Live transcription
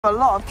A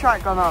lot of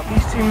track gone up.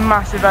 These two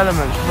massive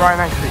elements right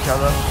next to each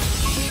other.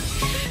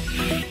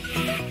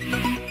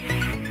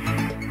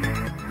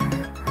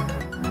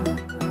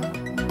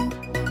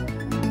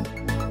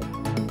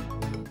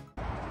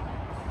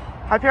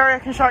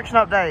 Hyperia construction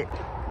update.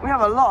 We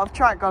have a lot of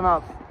track gone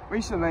up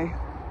recently.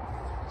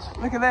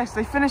 Look at this,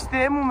 they finished the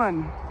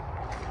IMMELMANN.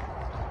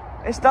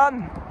 It's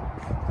done.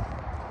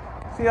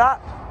 See that?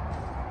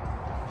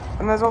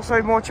 And there's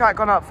also more track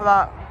gone up for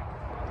that.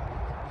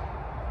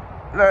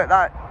 Look at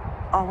that.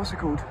 Oh, what's it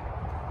called?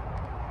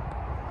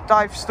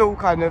 Dive stall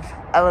kind of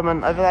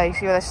element over there. You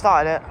see where they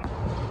started it?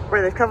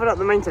 Wait, they've covered up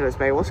the maintenance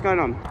bay. What's going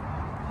on?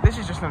 This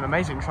is just an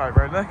amazing site,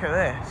 bro. Look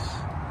at this.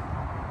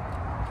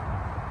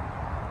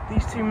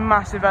 These two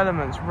massive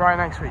elements right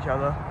next to each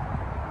other.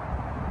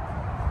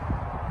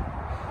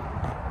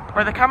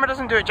 Bro, the camera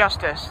doesn't do it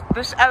justice.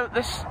 This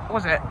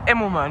was it,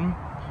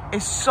 IMMELMANN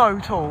is so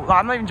tall. Like,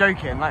 I'm not even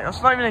joking. Like,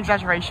 that's not even an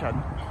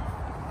exaggeration.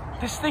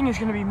 This thing is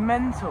going to be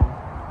mental.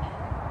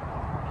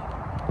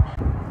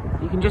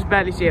 You can just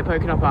barely see it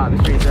poking up out of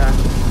the trees there.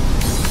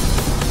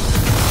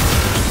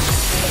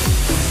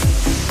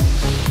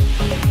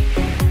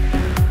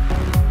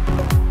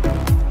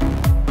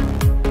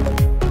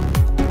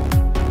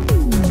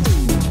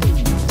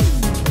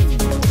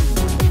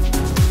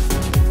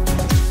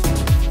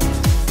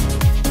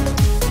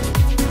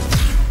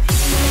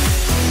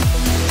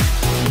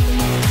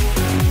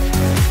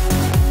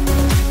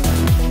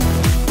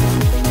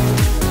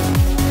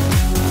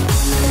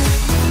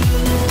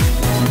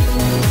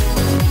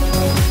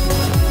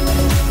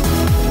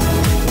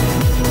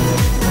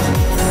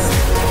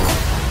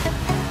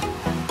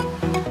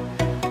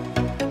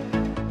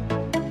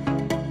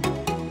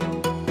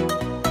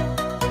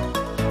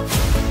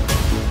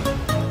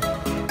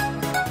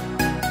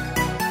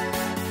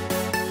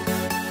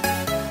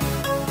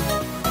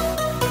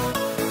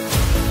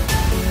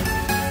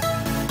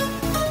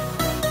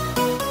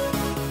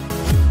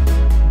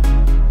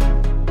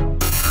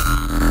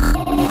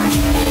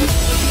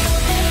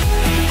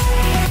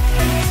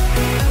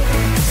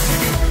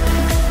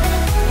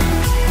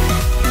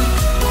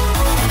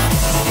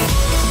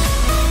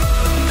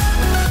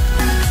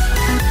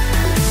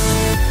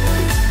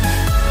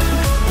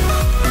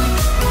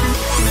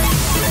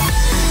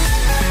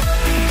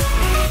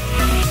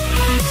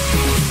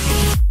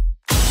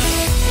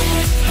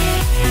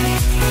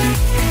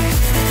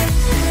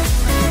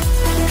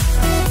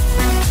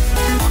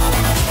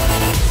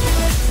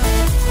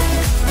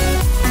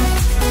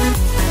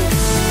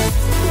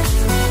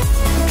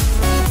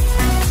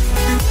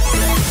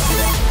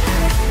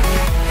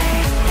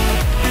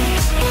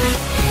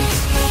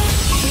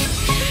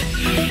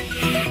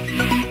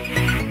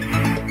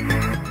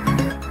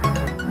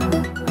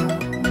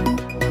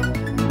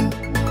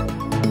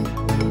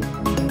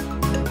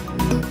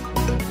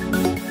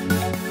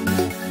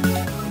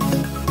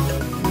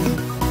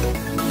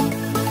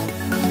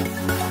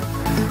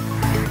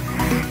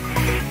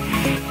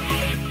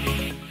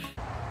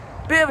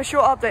 Bit of a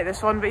short update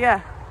this one, but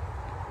yeah,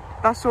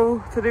 that's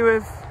all to do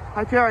with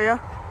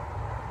Hyperia.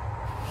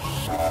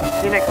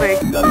 See you next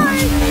week.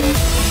 Bye.